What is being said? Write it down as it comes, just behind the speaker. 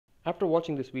After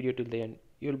watching this video till the end,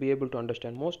 you'll be able to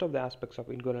understand most of the aspects of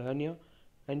inguinal hernia,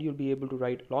 and you'll be able to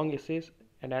write long essays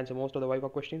and answer most of the Viva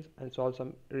questions and solve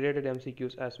some related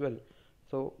MCQs as well.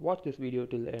 So watch this video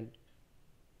till the end.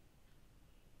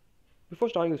 Before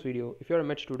starting this video, if you're a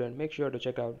med student, make sure to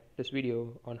check out this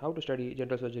video on how to study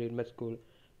general surgery in med school.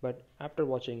 But after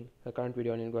watching the current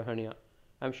video on inguinal hernia,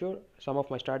 I'm sure some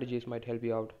of my strategies might help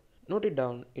you out. Note it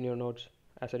down in your notes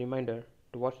as a reminder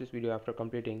to watch this video after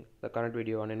completing the current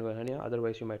video on inguinal hernia,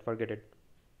 otherwise you might forget it.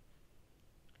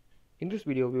 In this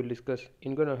video, we will discuss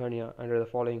inguinal hernia under the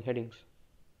following headings.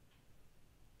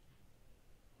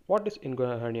 What is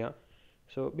inguinal hernia?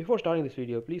 So before starting this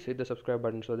video, please hit the subscribe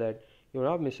button so that you will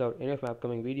not miss out any of my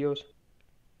upcoming videos.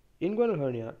 Inguinal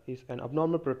hernia is an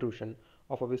abnormal protrusion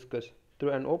of a viscus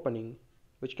through an opening,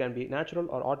 which can be natural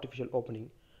or artificial opening,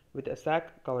 with a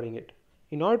sac covering it.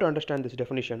 In order to understand this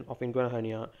definition of inguinal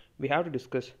hernia, we have to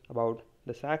discuss about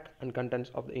the sac and contents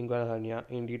of the inguinal hernia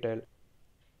in detail.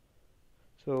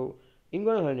 So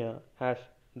inguinal hernia has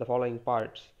the following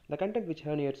parts. The content which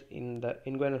herniates in the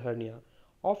inguinal hernia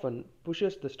often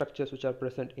pushes the structures which are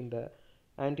present in the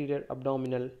anterior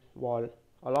abdominal wall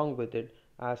along with it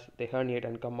as they herniate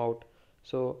and come out.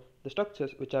 So the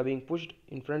structures which are being pushed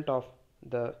in front of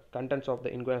the contents of the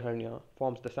inguinal hernia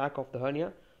forms the sac of the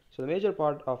hernia. So the major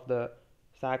part of the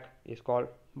sac is called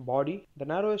body. The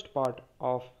narrowest part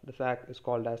of the sac is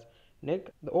called as neck.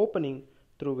 The opening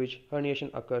through which herniation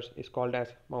occurs is called as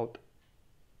mouth.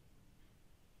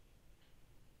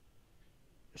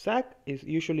 The sac is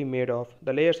usually made of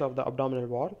the layers of the abdominal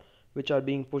wall which are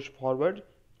being pushed forward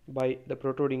by the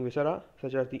protruding viscera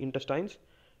such as the intestines.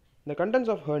 The contents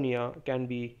of hernia can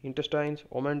be intestines,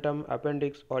 omentum,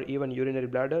 appendix, or even urinary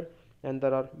bladder, and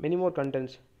there are many more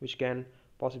contents which can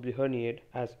possibly herniate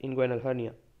as inguinal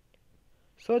hernia.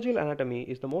 Surgical anatomy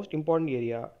is the most important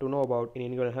area to know about in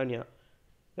inguinal hernia.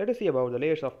 Let us see about the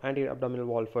layers of anterior abdominal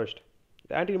wall first.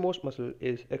 The anteriormost muscle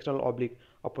is external oblique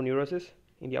aponeurosis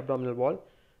in the abdominal wall.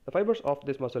 The fibers of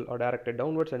this muscle are directed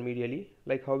downwards and medially,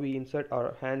 like how we insert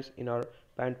our hands in our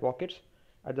pant pockets.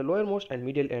 At the lowermost and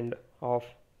medial end of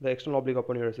the external oblique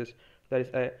aponeurosis, there is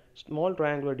a small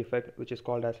triangular defect which is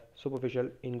called as superficial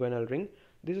inguinal ring.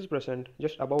 This is present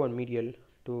just above and medial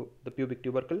to the pubic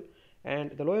tubercle,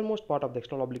 and the lowermost part of the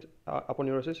external oblique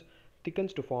aponeurosis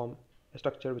thickens to form a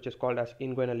structure which is called as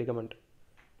inguinal ligament.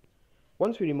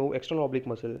 Once we remove external oblique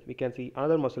muscle, we can see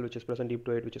another muscle which is present deep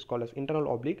to it, which is called as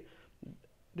internal oblique.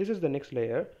 This is the next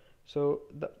layer. So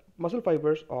the muscle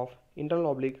fibers of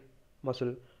internal oblique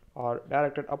muscle are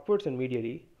directed upwards and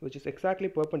medially, which is exactly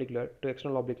perpendicular to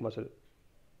external oblique muscle.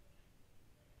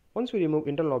 Once we remove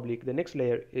internal oblique, the next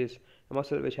layer is a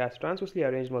muscle which has transversely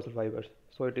arranged muscle fibers.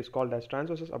 So it is called as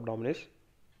transversus abdominis.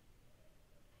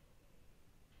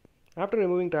 After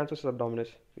removing transversus abdominis,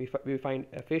 we find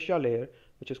a fascia layer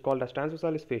which is called as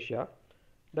transversalis fascia.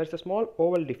 There is a small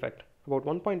oval defect about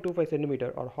 1.25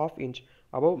 cm or ½ inch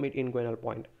above mid-inguinal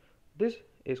point. This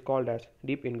is called as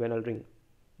deep inguinal ring.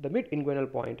 The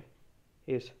mid-inguinal point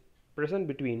is present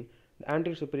between the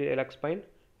anterior superior iliac spine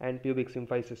and pubic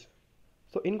symphysis.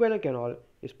 So inguinal canal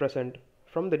is present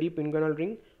from the deep inguinal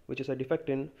ring, which is a defect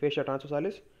in fascia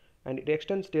transversalis, and it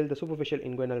extends till the superficial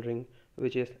inguinal ring,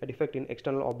 which is a defect in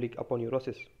external oblique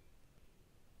aponeurosis.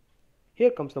 Here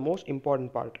comes the most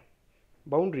important part: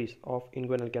 boundaries of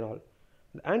inguinal canal.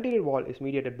 The anterior wall is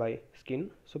mediated by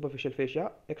skin, superficial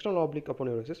fascia, external oblique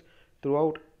aponeurosis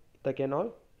throughout the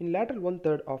canal. In lateral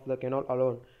 1/3 of the canal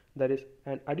alone, there is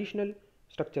an additional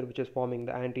structure which is forming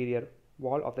the anterior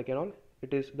wall of the canal.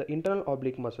 It is the internal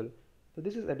oblique muscle. So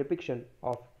this is a depiction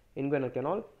of inguinal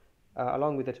canal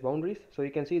along with its boundaries. So you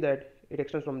can see that it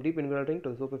extends from deep inguinal ring to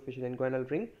the superficial inguinal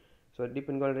ring. So deep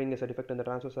inguinal ring is a defect in the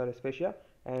transversalis fascia,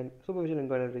 and superficial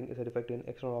inguinal ring is a defect in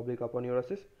external oblique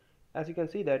aponeurosis. As you can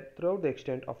see that throughout the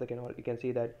extent of the canal, you can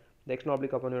see that the external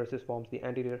oblique aponeurosis forms the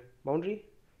anterior boundary,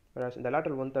 whereas in the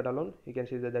lateral 1/3 alone, you can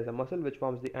see that there is a muscle which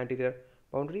forms the anterior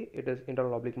boundary. It is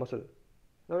internal oblique muscle.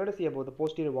 Now let us see about the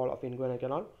posterior wall of inguinal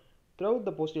canal. Throughout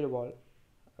the posterior wall,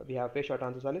 we have fascia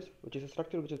transversalis, which is a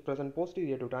structure which is present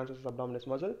posterior to transversus abdominis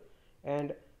muscle,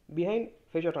 and behind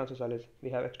fascia transversalis, we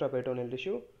have extraperitoneal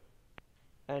tissue,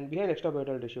 and behind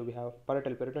extraperitoneal tissue, we have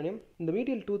parietal peritoneum. In the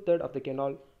medial 2/3 of the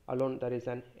canal alone, there is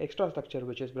an extra structure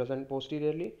which is present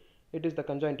posteriorly. It is the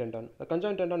conjoint tendon. The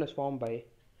conjoint tendon is formed by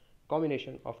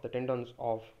combination of the tendons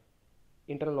of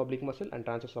internal oblique muscle and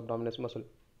transversus abdominis muscle.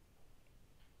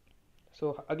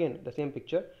 So again, the same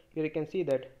picture. Here you can see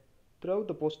that throughout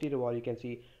the posterior wall, you can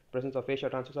see presence of fascia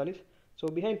transversalis. So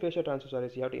behind fascia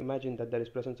transversalis, you have to imagine that there is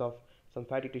presence of some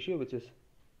fatty tissue, which is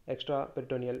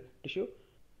extraperitoneal tissue,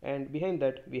 and behind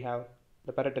that we have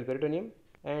the parietal peritoneum,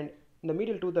 and In the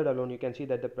medial two-third alone, you can see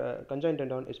that the congenital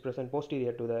tendon is present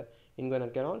posterior to the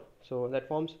inguinal canal. So that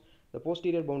forms the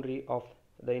posterior boundary of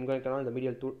the inguinal canal in the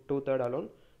medial two-third alone.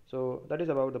 So that is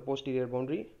about the posterior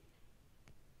boundary.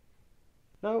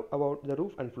 Now about the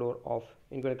roof and floor of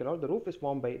inguinal canal. The roof is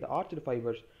formed by the arched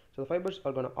fibers. So the fibers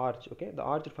are going to arch, okay, the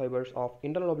arched fibers of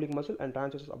internal oblique muscle and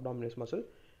transversus abdominis muscle.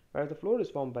 Whereas the floor is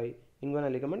formed by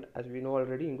inguinal ligament. As we know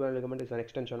already, inguinal ligament is an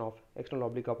extension of external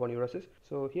oblique aponeurosis.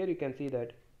 So here you can see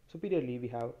that superiorly we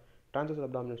have transversus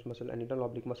abdominis muscle and internal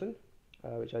oblique muscle,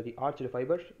 which are the arched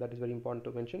fibers. That is very important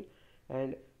to mention.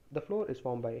 And the floor is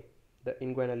formed by the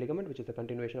inguinal ligament, which is the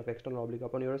continuation of external oblique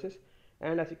aponeurosis.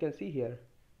 And as you can see here,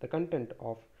 the content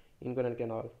of inguinal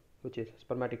canal, which is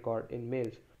spermatic cord in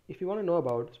males. If you want to know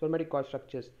about spermatic cord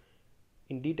structures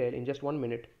in detail in just 1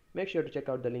 minute, make sure to check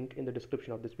out the link in the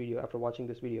description of this video after watching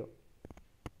this video.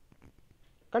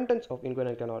 Contents of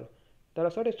inguinal canal. There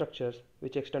are certain structures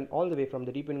which extend all the way from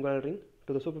the deep inguinal ring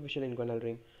to the superficial inguinal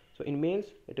ring. So in males,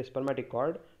 it is spermatic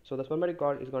cord. So the spermatic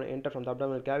cord is going to enter from the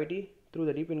abdominal cavity through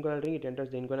the deep inguinal ring. It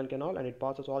enters the inguinal canal and it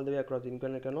passes all the way across the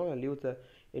inguinal canal and leaves the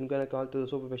inguinal canal to the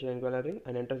superficial inguinal ring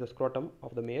and enters the scrotum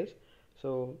of the males.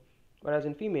 So whereas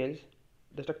in females,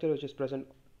 the structure which is present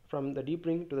from the deep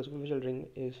ring to the superficial ring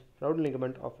is round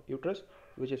ligament of uterus,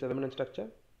 which is a feminine structure.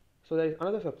 So there is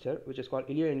another structure which is called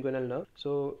ilioinguinal nerve.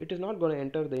 So it is not going to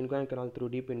enter the inguinal canal through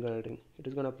deep inguinal ring. It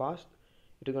is going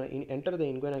to enter the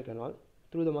inguinal canal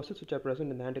through the muscles which are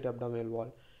present in the anterior abdominal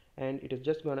wall, and it is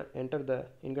just going to enter the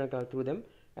inguinal canal through them,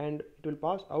 and it will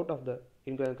pass out of the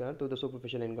inguinal canal to the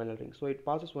superficial inguinal ring. So it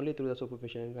passes only through the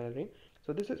superficial inguinal ring.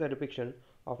 So this is a depiction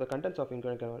of the contents of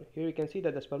inguinal canal. Here you can see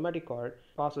that the spermatic cord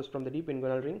passes from the deep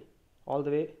inguinal ring all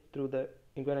the way through the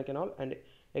inguinal canal and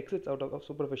exits out of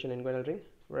superficial inguinal ring,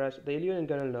 whereas the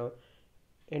ilioinguinal nerve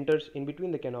enters in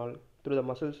between the canal through the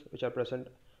muscles which are present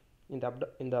in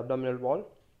the abdominal wall,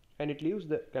 and it leaves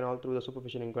the canal through the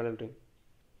superficial inguinal ring.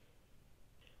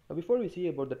 Now before we see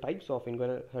about the types of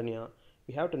inguinal hernia,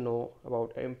 we have to know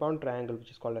about an important triangle which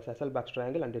is called as Hasselbalch's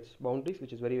triangle and its boundaries,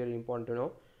 which is very important to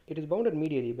know. It is bounded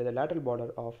medially by the lateral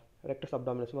border of rectus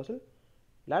abdominis muscle,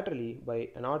 laterally by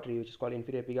an artery which is called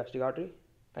inferior epigastric artery,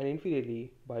 and inferiorly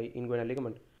by inguinal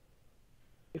ligament.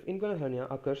 If inguinal hernia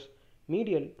occurs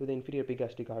medial to the inferior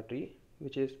epigastric artery,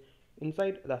 which is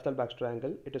inside the Hasselbalch's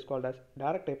triangle, it is called as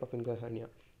direct type of inguinal hernia.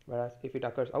 Whereas if it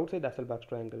occurs outside the Hasselbalch's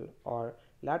triangle or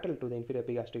lateral to the inferior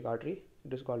epigastric artery,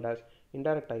 it is called as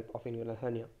indirect type of inguinal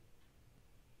hernia.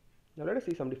 Now let us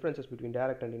see some differences between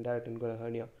direct and indirect inguinal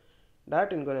hernia.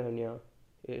 Direct inguinal hernia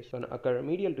is going to occur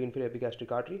medial to inferior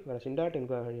epigastric artery, whereas indirect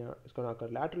inguinal hernia is going to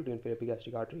occur lateral to inferior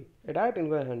epigastric artery. A direct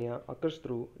inguinal hernia occurs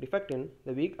through defect in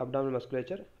the weak abdominal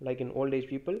musculature, like in old age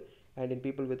people and in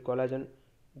people with collagen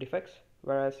defects,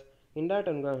 whereas indirect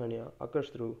inguinal hernia occurs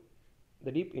through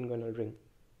the deep inguinal ring.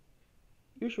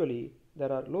 Usually,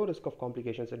 there are low risk of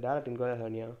complications in direct inguinal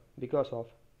hernia because of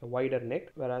a wider neck,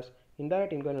 whereas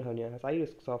indirect inguinal hernia has high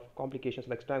risks of complications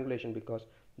like strangulation because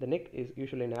the neck is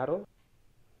usually narrow.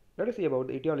 Let us see about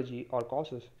the etiology or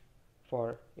causes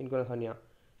for inguinal hernia.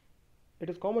 It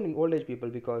is common in old age people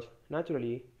because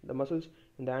naturally the muscles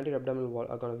in the anterior abdominal wall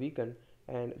are going to weaken,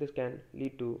 and this can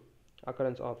lead to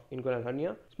occurrence of inguinal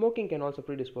hernia. Smoking can also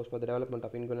predispose for the development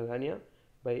of inguinal hernia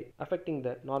by affecting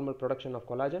the normal production of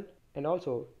collagen, and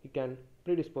also it can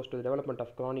predispose to the development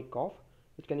of chronic cough,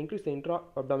 which can increase the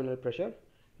intra-abdominal pressure,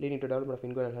 leading to development of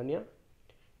inguinal hernia.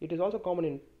 It is also common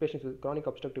in patients with chronic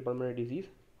obstructive pulmonary disease,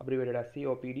 abbreviated as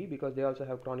COPD, because they also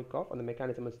have chronic cough and the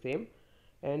mechanism is same.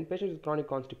 And patients with chronic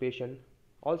constipation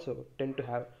also tend to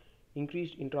have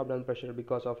increased intra-abdominal pressure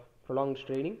because of prolonged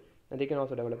straining, and they can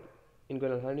also develop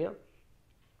inguinal hernia.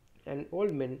 And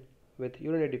old men with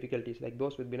urinary difficulties, like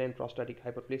those with benign prostatic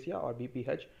hyperplasia or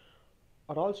BPH,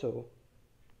 are also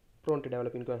prone to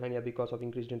develop inguinal hernia because of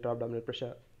increased intra-abdominal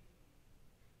pressure.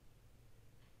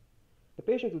 The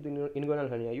patients with inguinal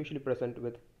hernia usually present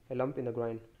with a lump in the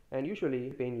groin and usually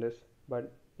painless,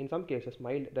 but in some cases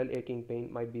mild dull aching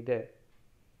pain might be there.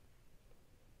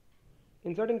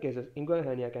 In certain cases, inguinal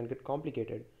hernia can get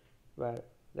complicated, where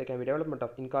there can be development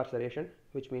of incarceration,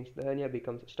 which means the hernia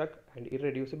becomes stuck and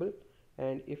irreducible,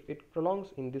 and if it prolongs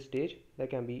in this stage, there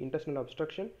can be intestinal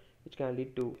obstruction, which can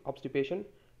lead to obstipation,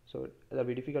 so there will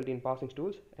be difficulty in passing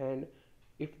stools, and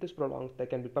if this prolongs, there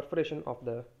can be perforation of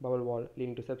the bowel wall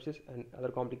leading to sepsis and other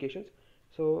complications.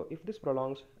 So if this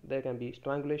prolongs, there can be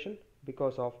strangulation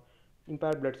because of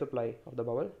impaired blood supply of the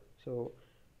bowel. So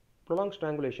prolonged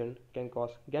strangulation can cause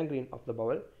gangrene of the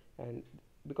bowel, and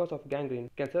because of gangrene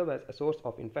can serve as a source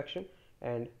of infection,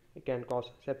 and it can cause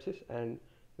sepsis and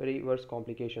very worse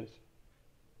complications.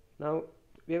 Now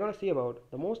we are going to see about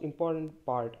the most important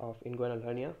part of inguinal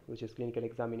hernia, which is clinical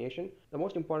examination. The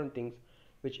most important things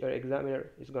which your examiner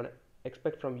is going to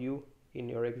expect from you in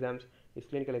your exams is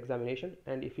clinical examination,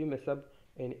 and if you mess up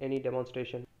in any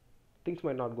demonstration, things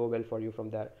might not go well for you from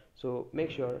there. So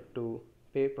make sure to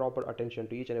pay proper attention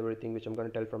to each and everything which I'm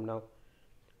going to tell from now.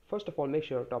 First of all, make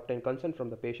sure to obtain consent from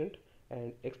the patient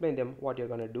and explain them what you're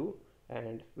going to do,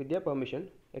 and with their permission,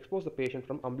 expose the patient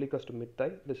from umbilicus to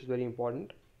mid-thigh. This is very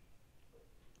important.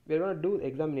 We are going to do the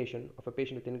examination of a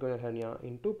patient with inguinal hernia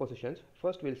in two positions.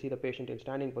 First, we'll see the patient in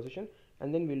standing position,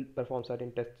 and then we'll perform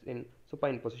certain tests in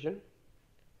supine position.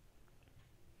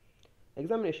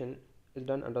 Examination is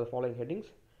done under the following headings.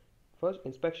 First,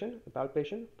 inspection,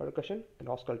 palpation, percussion, and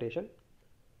auscultation.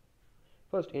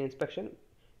 First, in inspection,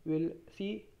 we'll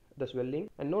see the swelling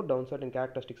and note down certain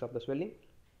characteristics of the swelling,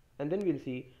 and then we'll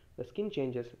see the skin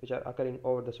changes which are occurring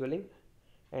over the swelling,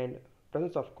 and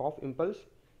presence of cough impulse,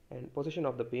 and position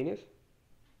of the penis.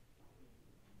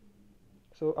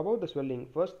 So about the swelling,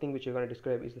 first thing which you're going to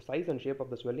describe is the size and shape of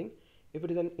the swelling. If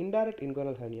it is an indirect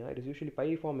inguinal hernia, it is usually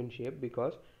piriform in shape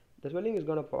because the swelling is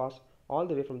going to pass all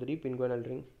the way from the deep inguinal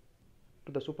ring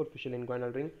to the superficial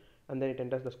inguinal ring, and then it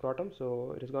enters the scrotum.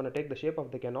 So it is going to take the shape of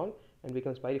the canal and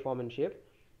becomes piriform in shape.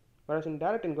 Whereas in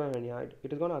direct inguinal hernia,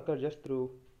 it is going to occur just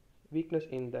through weakness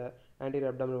in the anterior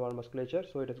abdominal wall musculature,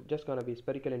 so it is just going to be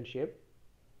spherical in shape.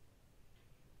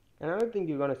 Another thing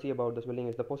you're going to see about the swelling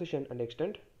is the position and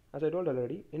extent. As I told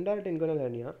already, indirect inguinal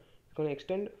hernia is going to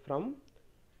extend from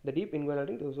the deep inguinal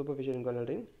ring to the superficial inguinal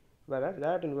ring, whereas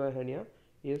direct inguinal hernia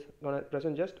is going to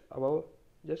present just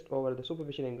over the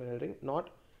superficial inguinal ring, not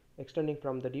extending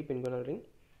from the deep inguinal ring.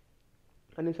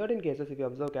 And in certain cases, if you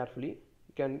observe carefully,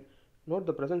 you can note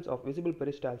the presence of visible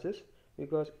peristalsis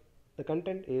because the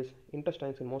content is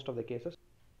intestines in most of the cases.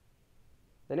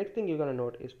 The next thing you're going to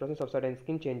note is presence of certain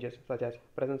skin changes, such as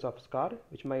presence of scar,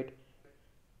 which might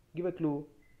give a clue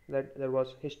that there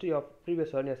was history of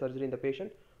previous hernia surgery in the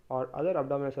patient, or other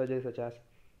abdominal surgery such as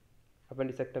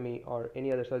appendicectomy or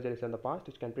any other surgeries in the past,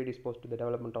 which can predispose to the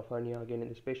development of hernia again in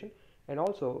this patient. And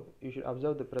also you should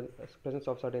observe the presence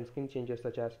of certain skin changes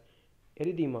such as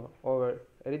erythema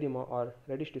or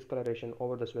reddish discoloration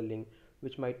over the swelling,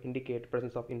 which might indicate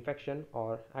presence of infection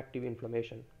or active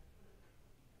inflammation.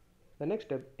 The next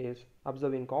step is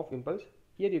observing cough impulse.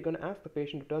 Here you're going to ask the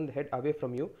patient to turn the head away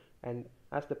from you and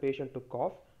ask the patient to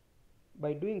cough.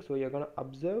 By doing so, you're going to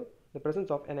observe the presence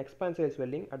of an expansile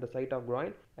swelling at the site of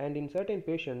groin, and in certain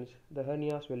patients the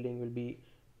hernia swelling will be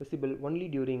visible only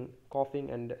during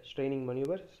coughing and straining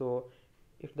maneuvers. So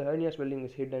if the hernia swelling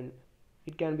is hidden,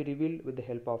 it can be revealed with the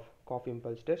help of cough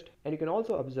impulse test. And you can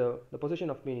also observe the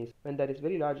position of penis. When there is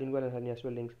very large inguinal hernia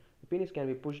swellings, the penis can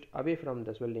be pushed away from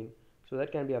the swelling, so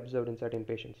that can be observed in certain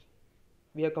patients.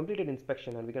 We have completed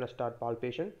inspection and we're going to start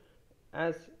palpation.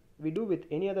 As we do with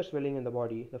any other swelling in the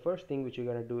body, the first thing which you're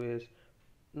going to do is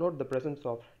note the presence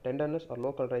of tenderness or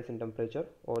local rise in temperature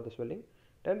over the swelling.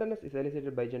 Tenderness is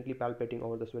elicited by gently palpating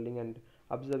over the swelling and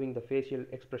observing the facial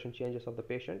expression changes of the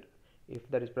patient, if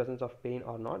there is presence of pain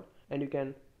or not. And you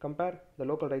can compare the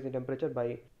local rise in temperature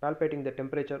by palpating the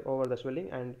temperature over the swelling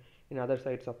and in other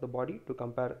sites of the body to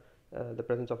compare the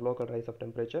presence of local rise of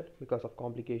temperature because of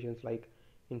complications like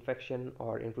infection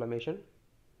or inflammation.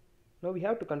 Now we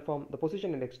have to confirm the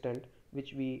position and extent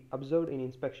which we observed in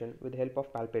inspection with the help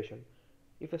of palpation.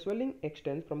 If a swelling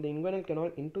extends from the inguinal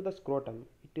canal into the scrotum,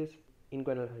 it is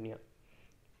inguinal hernia.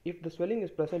 If the swelling is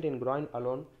present in groin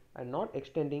alone and not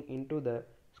extending into the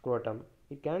scrotum,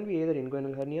 it can be either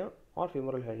inguinal hernia or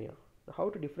femoral hernia. Now, how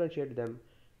to differentiate them?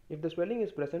 If the swelling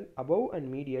is present above and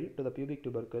medial to the pubic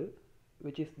tubercle,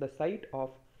 which is the site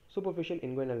of superficial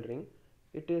inguinal ring,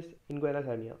 it is inguinal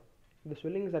hernia. If the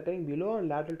swelling is occurring below and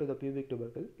lateral to the pubic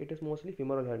tubercle, it is mostly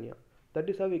femoral hernia. That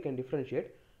is how we can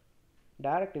differentiate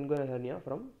direct inguinal hernia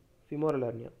from femoral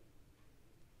hernia.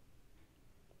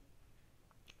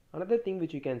 Another thing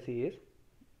which you can see is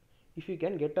if you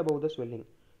can get above the swelling.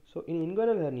 So in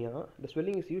inguinal hernia, the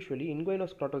swelling is usually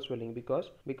inguinoscrotal swelling because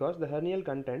the hernial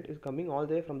content is coming all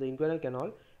the way from the inguinal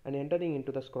canal and entering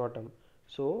into the scrotum.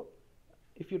 So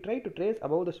if you try to trace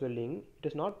above the swelling, it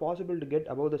is not possible to get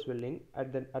above the swelling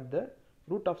at the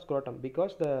root of scrotum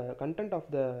because the content of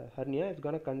the hernia is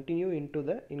going to continue into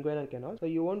the inguinal canal, so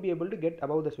you won't be able to get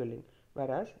above the swelling.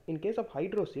 Whereas in case of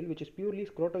hydrocele, which is purely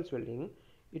scrotal swelling,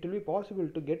 it will be possible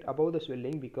to get above the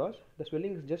swelling because the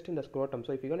swelling is just in the scrotum.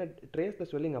 So if you're going to trace the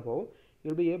swelling above,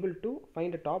 you'll be able to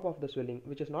find the top of the swelling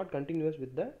which is not continuous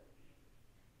with the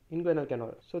inguinal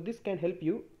canal. So this can help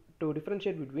you to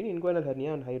differentiate between inguinal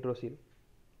hernia and hydrocele.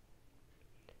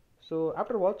 So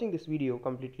after watching this video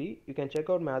completely, you can check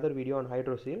out my other video on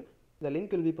hydrocele. The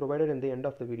link will be provided in the end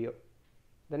of the video.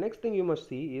 The next thing you must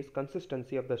see is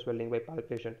consistency of the swelling by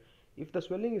palpation. If the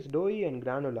swelling is doughy and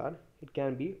granular, it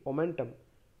can be omentum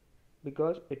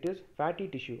because it is fatty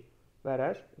tissue,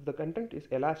 whereas if the content is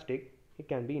elastic, it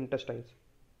can be intestines.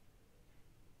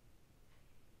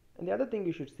 And the other thing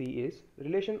you should see is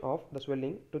relation of the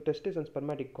swelling to testis and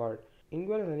spermatic cord.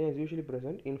 Inguinal hernia is usually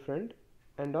present in front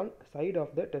and on side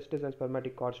of the testis and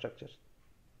spermatic cord structures.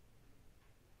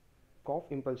 Cough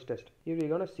impulse test. Here we are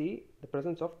going to see the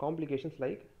presence of complications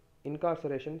like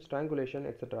incarceration, strangulation,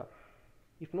 etc.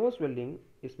 If no swelling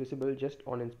is visible just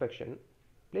on inspection,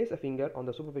 place a finger on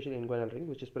the superficial inguinal ring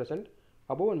which is present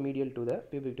above and medial to the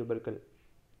pubic tubercle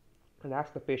and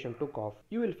ask the patient to cough.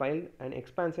 You will find an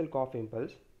expansile cough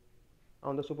impulse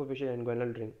on the superficial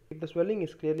inguinal ring. If the swelling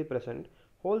is clearly present,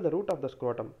 hold the root of the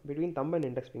scrotum between thumb and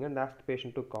index finger and ask the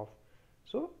patient to cough.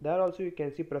 So there also you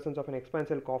can see presence of an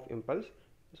expansile cough impulse.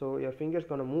 So your finger is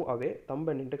going to move away, thumb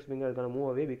and index finger is going to move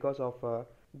away because of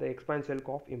the expansile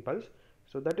cough impulse.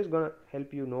 So that is going to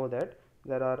help you know that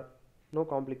there are no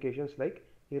complications like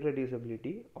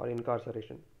irreducibility or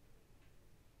incarceration.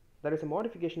 There is a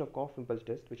modification of cough impulse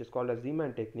test which is called as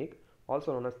Zeeman technique,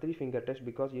 also known as three finger test,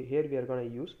 because here we are going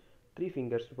to use three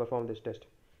fingers to perform this test.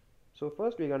 So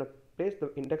first we are going to place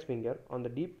the index finger on the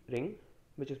deep ring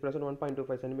which is present 1.25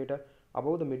 cm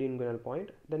above the mid-inguinal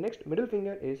point. The next middle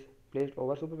finger is placed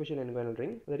over superficial inguinal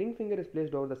ring. The ring finger is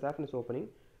placed over the saphenous opening.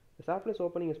 The saphenous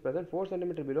opening is present 4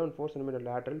 cm below and 4 cm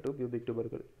lateral to pubic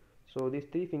tubercle. So these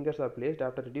three fingers are placed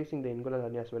after reducing the inguinal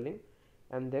hernia swelling,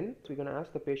 and then we're going to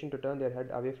ask the patient to turn their head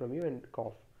away from you and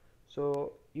cough.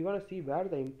 So you want to see where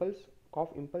the cough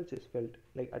impulse is felt,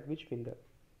 like at which finger.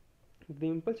 If the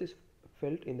impulse is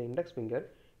felt in the index finger,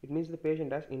 it means the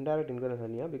patient has indirect inguinal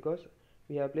hernia because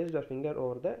we have placed our finger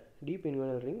over the deep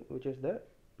inguinal ring, which is the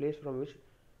place from which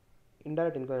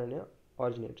indirect inguinal hernia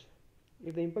originates.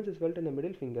 If the impulse is felt in the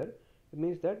middle finger, it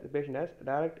means that the patient has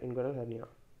direct inguinal hernia.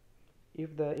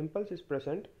 If the impulse is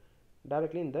present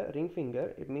directly in the ring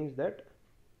finger, it means that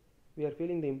we are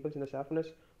feeling the impulse in the saphenous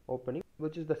opening,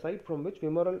 which is the site from which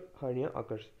femoral hernia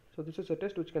occurs. So this is a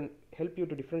test which can help you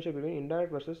to differentiate between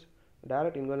indirect versus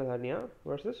direct inguinal hernia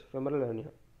versus femoral hernia.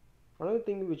 Another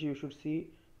thing which you should see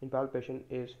in palpation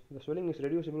is the swelling is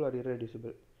reducible or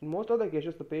irreducible. In most of the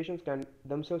cases, the patients can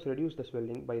themselves reduce the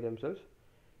swelling by themselves,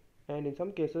 and in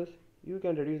some cases you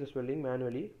can reduce the swelling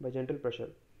manually by gentle pressure.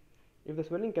 If the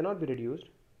swelling cannot be reduced,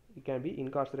 it can be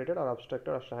incarcerated or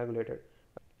obstructed or strangulated.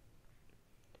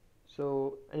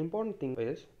 So an important thing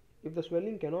is, if the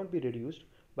swelling cannot be reduced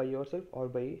by yourself or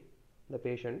by the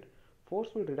patient,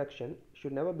 forceful reduction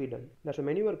should never be done. There's a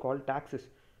maneuver called taxis,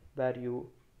 where you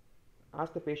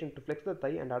ask the patient to flex the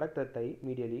thigh and adduct the thigh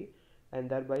medially, and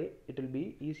thereby it will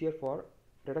be easier for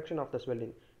reduction of the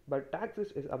swelling. But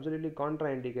taxis is absolutely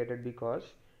contraindicated because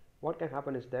what can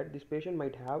happen is that this patient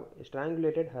might have a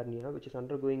strangulated hernia which is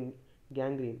undergoing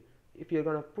gangrene. If you're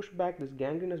going to push back this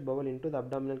gangrenous bowel into the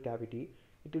abdominal cavity,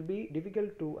 it will be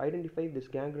difficult to identify this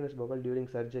gangrenous bowel during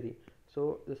surgery.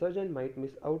 So the surgeon might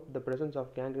miss out the presence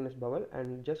of gangrenous bowel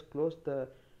and just close the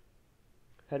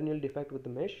hernial defect with the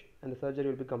mesh, and the surgery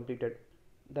will be completed.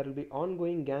 There will be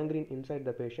ongoing gangrene inside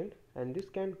the patient, and this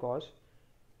can cause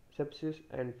sepsis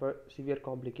and severe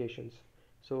complications.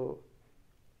 So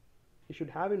you should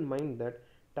have in mind that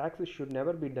taxis should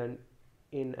never be done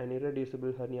in an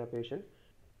irreducible hernia patient.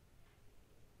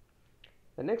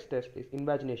 The next test is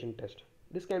invagination test.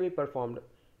 This can be performed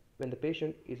when the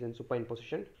patient is in supine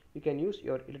position. You can use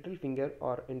your little finger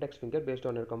or index finger based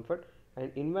on your comfort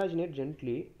and invaginate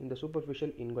gently in the superficial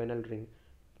inguinal ring.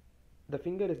 The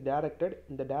finger is directed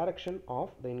in the direction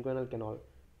of the inguinal canal.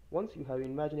 Once you have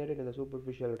invaginated in the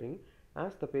superficial ring,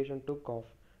 ask the patient to cough.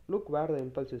 Look where the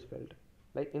impulse is felt.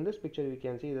 Like in this picture, we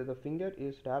can see that the finger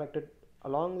is directed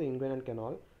along the inguinal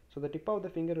canal. So the tip of the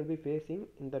finger will be facing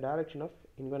in the direction of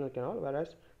inguinal canal,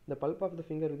 whereas the pulp of the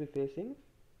finger will be facing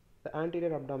the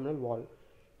anterior abdominal wall.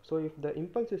 So if the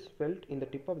impulse is felt in the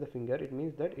tip of the finger, it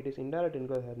means that it is indirect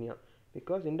inguinal hernia,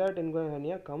 because indirect inguinal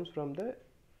hernia comes from the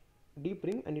deep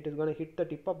ring and it is going to hit the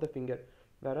tip of the finger,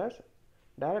 whereas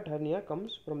direct hernia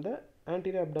comes from the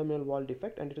anterior abdominal wall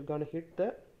defect and it is going to hit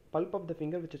the pulp of the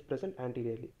finger which is present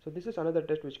anteriorly. So this is another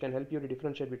test which can help you to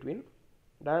differentiate between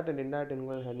direct and indirect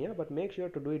inguinal hernia, but make sure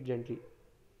to do it gently.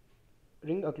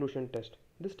 Ring occlusion test.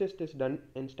 This test is done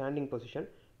in standing position.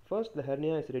 First, the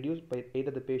hernia is reduced by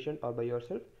either the patient or by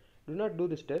yourself. Do not do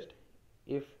this test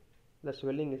if the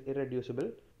swelling is irreducible.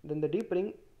 Then the deep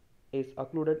ring is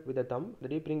occluded with the thumb. The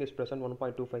deep ring is present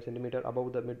 1.25 cm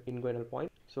above the mid-inguinal point.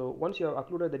 So once you have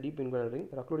occluded the deep inguinal ring,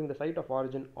 you are occluding the site of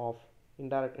origin of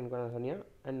indirect inguinal hernia,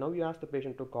 and now you ask the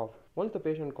patient to cough. Once the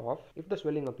patient coughs, if the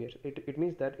swelling appears, it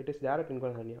means that it is direct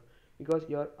inguinal hernia. because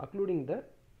you are occluding the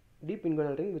deep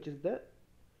inguinal ring, which is the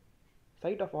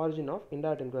site of origin of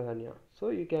indirect inguinal hernia. So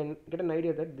you can get an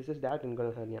idea that this is direct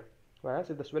inguinal hernia.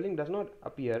 Whereas if the swelling does not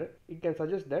appear, it can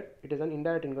suggest that it is an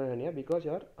indirect inguinal hernia because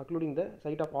you are occluding the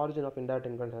site of origin of indirect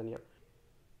inguinal hernia.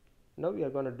 Now we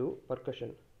are going to do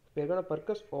percussion. We are going to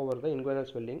percuss over the inguinal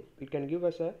swelling. It can give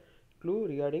us a clue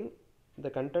regarding the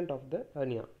content of the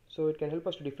hernia. So it can help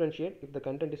us to differentiate if the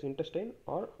content is intestine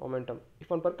or omentum.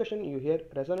 If on percussion you hear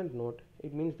resonant note,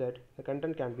 it means that the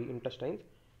content can be intestines.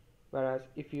 Whereas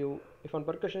if on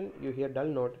percussion you hear dull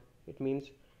note, it means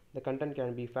the content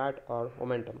can be fat or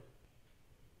omentum.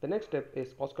 The next step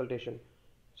is auscultation.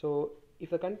 So if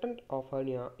the content of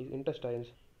hernia is intestines,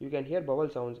 you can hear bowel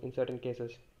sounds in certain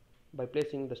cases by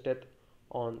placing the stet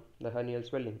on the hernial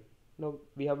swelling. Now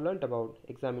we have learnt about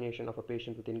examination of a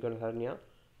patient with inguinal hernia.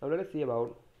 Now let us see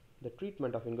about the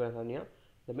treatment of inguinal hernia.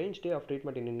 The mainstay of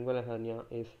treatment in inguinal hernia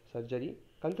is surgery.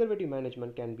 Conservative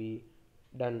management can be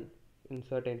done in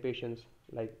certain patients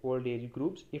like old age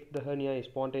groups if the hernia is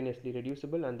spontaneously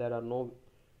reducible and there are no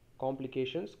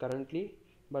complications currently,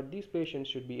 but these patients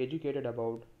should be educated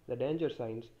about the danger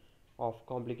signs of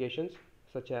complications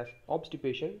such as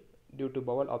obstipation due to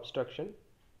bowel obstruction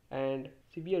and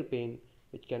severe pain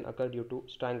which can occur due to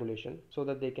strangulation, so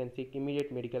that they can seek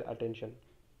immediate medical attention.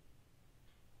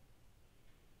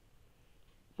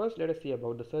 First, let us see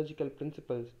about the surgical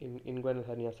principles in inguinal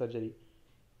hernia surgery.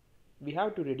 We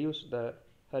have to reduce the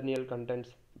hernial contents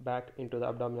back into the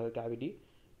abdominal cavity.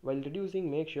 While reducing,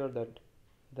 make sure that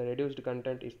the reduced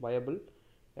content is viable,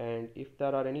 and if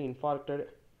there are any infarcted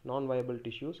non-viable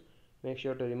tissues, make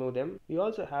sure to remove them. We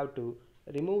also have to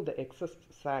remove the excess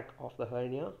sac of the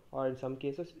hernia, or in some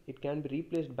cases it can be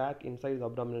replaced back inside the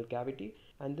abdominal cavity,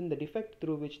 and then the defect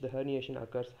through which the herniation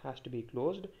occurs has to be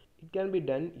closed. It can be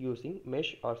done using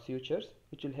mesh or sutures,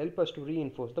 which will help us to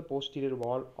reinforce the posterior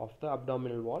wall of the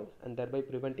abdominal wall and thereby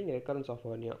preventing recurrence of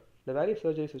hernia. The various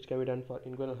surgeries which can be done for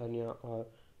inguinal hernia are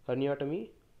herniotomy,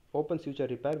 open suture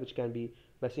repair, which can be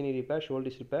Bassini repair,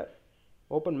 Shouldice repair,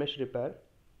 open mesh repair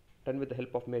done with the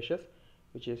help of meshes,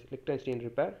 which is Lichtenstein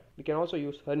repair. We can also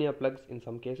use hernia plugs in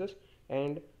some cases,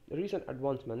 and the recent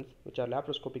advancements which are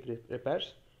laparoscopic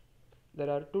repairs. There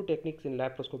are two techniques in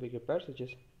laparoscopic repairs, which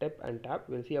is TAPP and TAPP.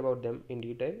 We'll see about them in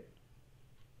detail.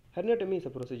 Herniotomy is a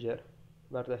procedure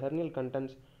where the hernial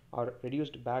contents are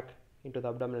reduced back into the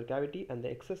abdominal cavity and the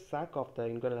excess sac of the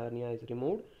inguinal hernia is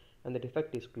removed and the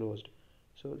defect is closed.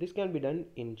 So this can be done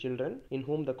in children in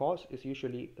whom the cause is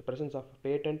usually the presence of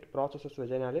patent processus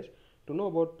vaginalis. To know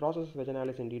about processus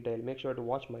vaginalis in detail, make sure to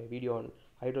watch my video on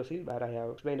hydrocele, where I have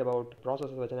explained about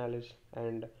processus vaginalis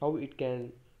and how it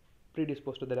can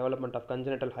predispose to the development of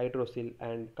congenital hydrocele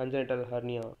and congenital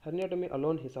hernia. Herniotomy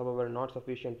alone is however not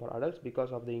sufficient for adults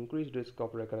because of the increased risk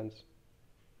of recurrence.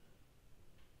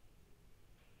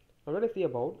 Now let us see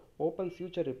about open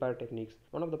suture repair techniques.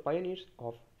 One of the pioneers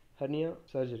of hernia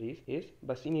surgeries is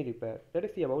Bassini repair. Let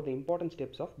us see about the important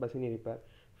steps of Bassini repair.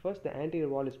 First, the anterior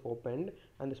wall is opened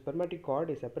and the spermatic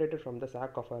cord is separated from the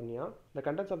sac of hernia. The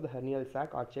contents of the hernial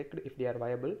sac are checked if they are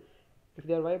viable. If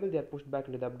they are viable, they are pushed back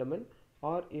into the abdomen,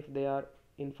 or if they are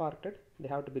infarcted, they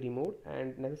have to be removed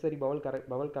and necessary bowel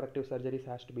corrective surgeries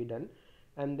has to be done.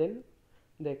 And then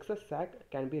the excess sac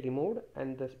can be removed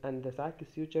and the sac is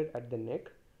sutured at the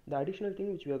neck. The additional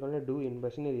thing which we are going to do in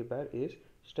Bassini repair is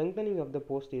strengthening of the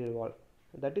posterior wall.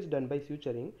 That is done by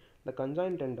suturing the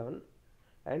conjoint tendon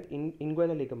and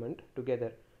inguinal ligament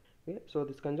together. Okay, so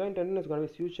this conjoint tendon is going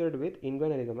to be sutured with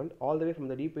inguinal ligament all the way from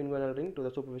the deep inguinal ring to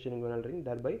the superficial inguinal ring.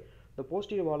 Thereby, the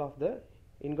posterior wall of the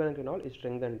inguinal canal is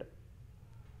strengthened.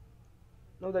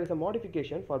 Now there is a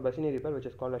modification for Bassini repair which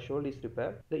is called as Shouldice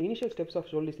repair. The initial steps of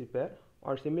Shouldice repair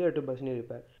are similar to Bassini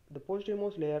repair. The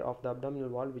posteriormost layer of the abdominal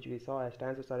wall, which we saw as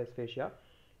transversalis fascia,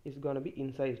 is going to be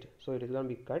incised. So it is going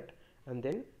to be cut and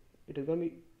then it is going to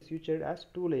be sutured as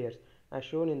two layers as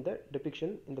shown in the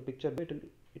depiction in the picture.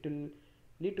 It will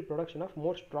lead to production of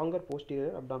more stronger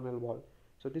posterior abdominal wall.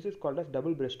 So this is called as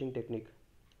double breasting technique.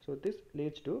 So this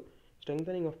leads to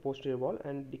strengthening of posterior wall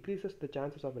and decreases the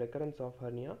chances of recurrence of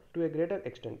hernia to a greater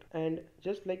extent. And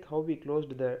just like how we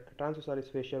closed the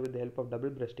transversalis fascia with the help of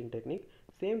double breasting technique,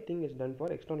 same thing is done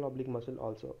for external oblique muscle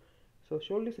also. So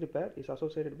Shouldice repair is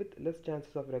associated with less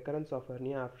chances of recurrence of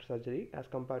hernia after surgery as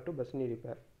compared to Bassini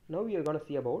repair. Now we are going to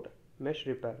see about mesh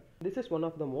repair. This is one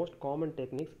of the most common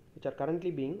techniques which are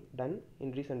currently being done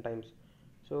in recent times.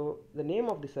 So the name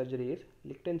of the surgery is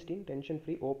Lichtenstein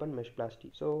tension-free open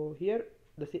meshplasty. So here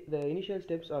the initial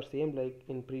steps are same like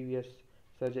in previous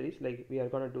surgeries, like we are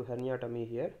going to do herniotomy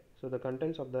here. So the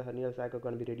contents of the hernial sac are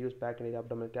going to be reduced back into the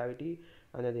abdominal cavity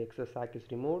and then the excess sac is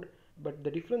removed. But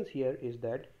the difference here is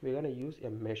that we are going to use a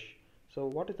mesh. So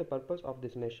what is the purpose of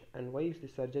this mesh and why is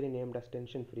this surgery named as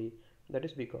tension free? That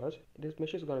is because this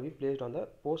mesh is going to be placed on the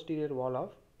posterior wall of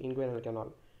inguinal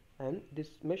canal, and this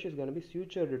mesh is going to be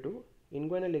sutured to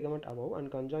inguinal ligament above and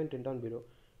conjoint tendon below.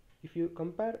 If you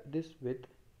compare this with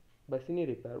Bassini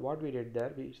repair, what we did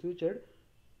there, we sutured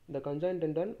the conjoint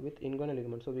tendon with inguinal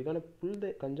ligament. So we're going to pull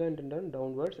the conjoint tendon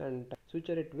downwards and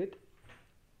suture it with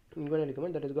inguinal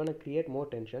ligament. That is going to create more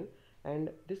tension, and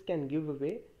this can give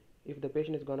away if the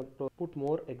patient is going to put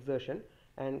more exertion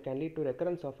and can lead to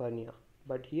recurrence of hernia.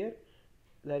 But here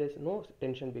there is no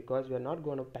tension because we are not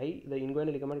going to tie the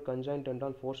inguinal ligament conjoint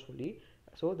tendon forcefully,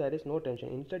 so there is no tension.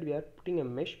 Instead we are putting a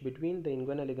mesh between the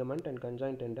inguinal ligament and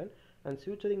conjoint tendon and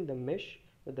suturing the mesh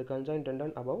with the conjoint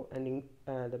tendon above and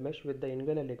the mesh with the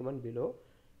inguinal ligament below,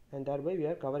 and thereby we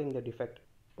are covering the defect.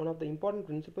 One of the important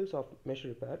principles of mesh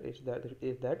repair is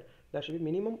that there should be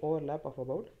minimum overlap of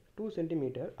about 2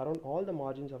 cm around all the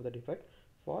margins of the defect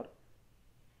for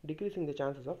decreasing the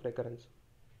chances of recurrence.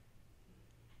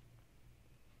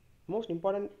 Most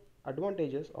important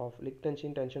advantages of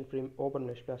Lichtenstein tension-free open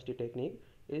meshplasty technique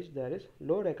is there is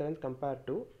low recurrence compared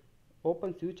to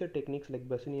open suture techniques like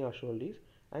Bassini or Shouldice,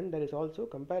 and there is also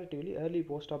comparatively early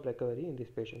post-op recovery in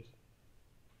these patients.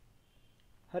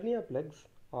 Hernia plugs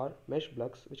or mesh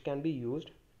plugs which can be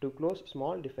used to close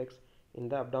small defects in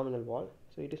the abdominal wall,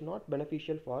 so it is not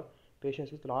beneficial for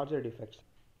patients with larger defects.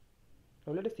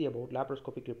 Now let us see about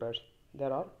laparoscopic repairs.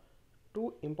 There are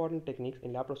two important techniques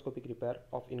in laparoscopic repair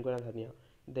of inguinal hernia.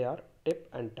 They are TAPP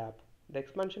and TAPP. The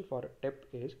expansion for TAPP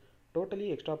is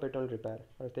totally extraperitoneal repair,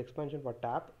 whereas the expansion for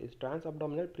TAPP is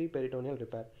transabdominal preperitoneal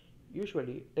repair.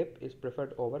 Usually TAPP is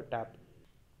preferred over TAPP.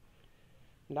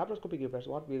 In laparoscopic repairs,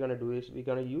 what we're going to do is we're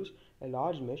going to use a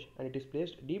large mesh, and it is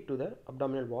placed deep to the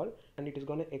abdominal wall, and it is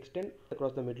going to extend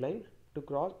across the midline to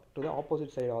cross to the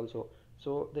opposite side also.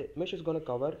 So the mesh is going to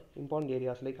cover important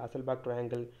areas like Hasselbalch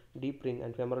triangle, deep ring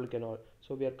and femoral canal.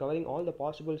 So we are covering all the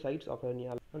possible sites of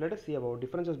hernia. Now let us see about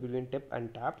differences between TAPP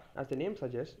and TAPP. As the name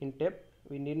suggests, in TAPP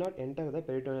we need not enter the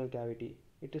peritoneal cavity.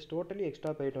 It is totally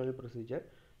extraperitoneal procedure.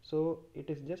 So it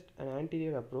is just an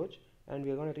anterior approach, and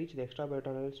we are going to reach the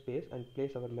extraperitoneal space and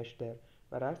place our mesh there.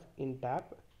 Whereas in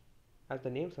TAPP, as the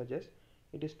name suggests,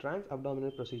 it is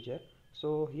transabdominal procedure.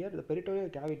 So here the peritoneal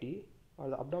cavity or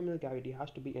the abdominal cavity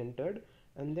has to be entered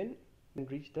and then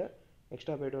reach the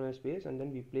extraperitoneal space, and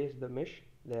then we place the mesh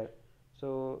there.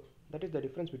 So that is the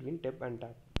difference between TAPP and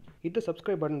TAPP. Hit the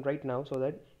subscribe button right now so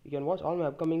that you can watch all my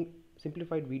upcoming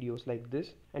simplified videos like this,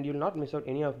 and you will not miss out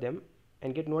any of them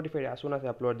and get notified as soon as I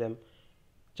upload them.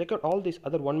 Check out all these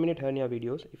other 1-minute hernia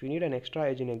videos if you need an extra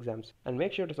edge in exams, and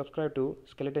make sure to subscribe to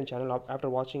Skeleton channel after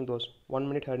watching those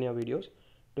 1-minute hernia videos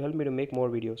to help me to make more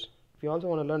videos. If you also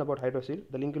want to learn about hydrocele,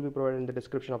 the link will be provided in the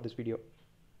description of this video.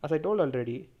 As I told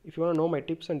already, if you want to know my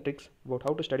tips and tricks about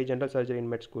how to study general surgery in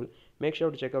med school, make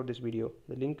sure to check out this video.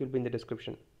 The link will be in the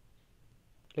description.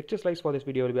 Lecture slides for this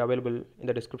video will be available in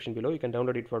the description below. You can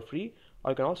download it for free,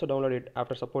 or you can also download it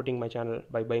after supporting my channel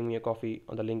by buying me a coffee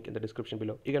on the link in the description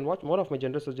below. You can watch more of my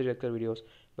general surgery lecture videos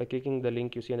by clicking the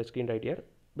link you see on the screen right here.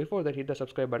 Before that, hit the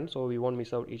subscribe button so we won't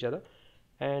miss out each other.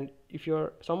 And if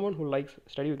you're someone who likes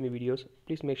study with me videos,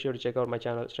 please make sure to check out my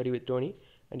channel Study with Tony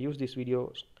and use these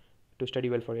videos to study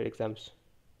well for your exams.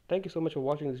 Thank you so much for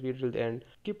watching this video till the end.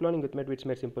 Keep learning with MedVids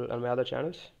Made Simple and my other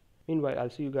channels. Meanwhile, I'll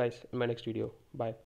see you guys in my next video. Bye.